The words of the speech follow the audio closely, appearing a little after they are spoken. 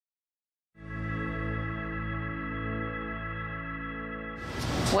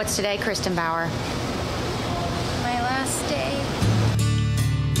What's today, Kristen Bauer? My last day.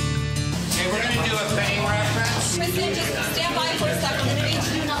 Okay, we're going to do a Fang reference. Kristen, just stand by for a second. We're going to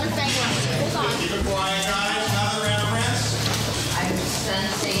do another Fang reference. Hold on. Keep it quiet, guys. Another reference. I'm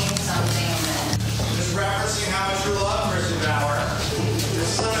sensing something that... Just referencing how much you love Kristen Bauer.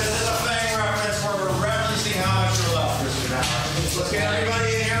 This is a Fang reference where we're referencing how much you love Kristen Bauer. Let's get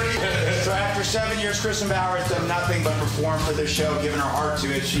everybody in here. So after 7 years, Kristen Bauer has done nothing but perform for this show, given her heart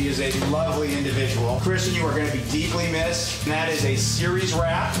to it. She is a lovely individual. Kristen, you are going to be deeply missed. And that is a series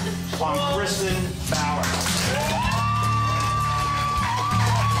wrap on Kristen Bauer.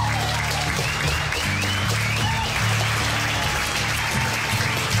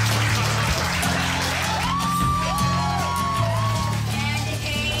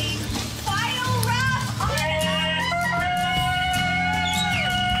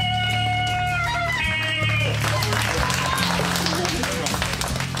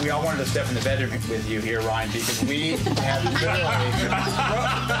 We all wanted to step in the bedroom with you here, Ryan, because we have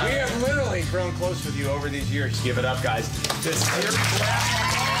literally grown close with you over these years. Give it up, guys. This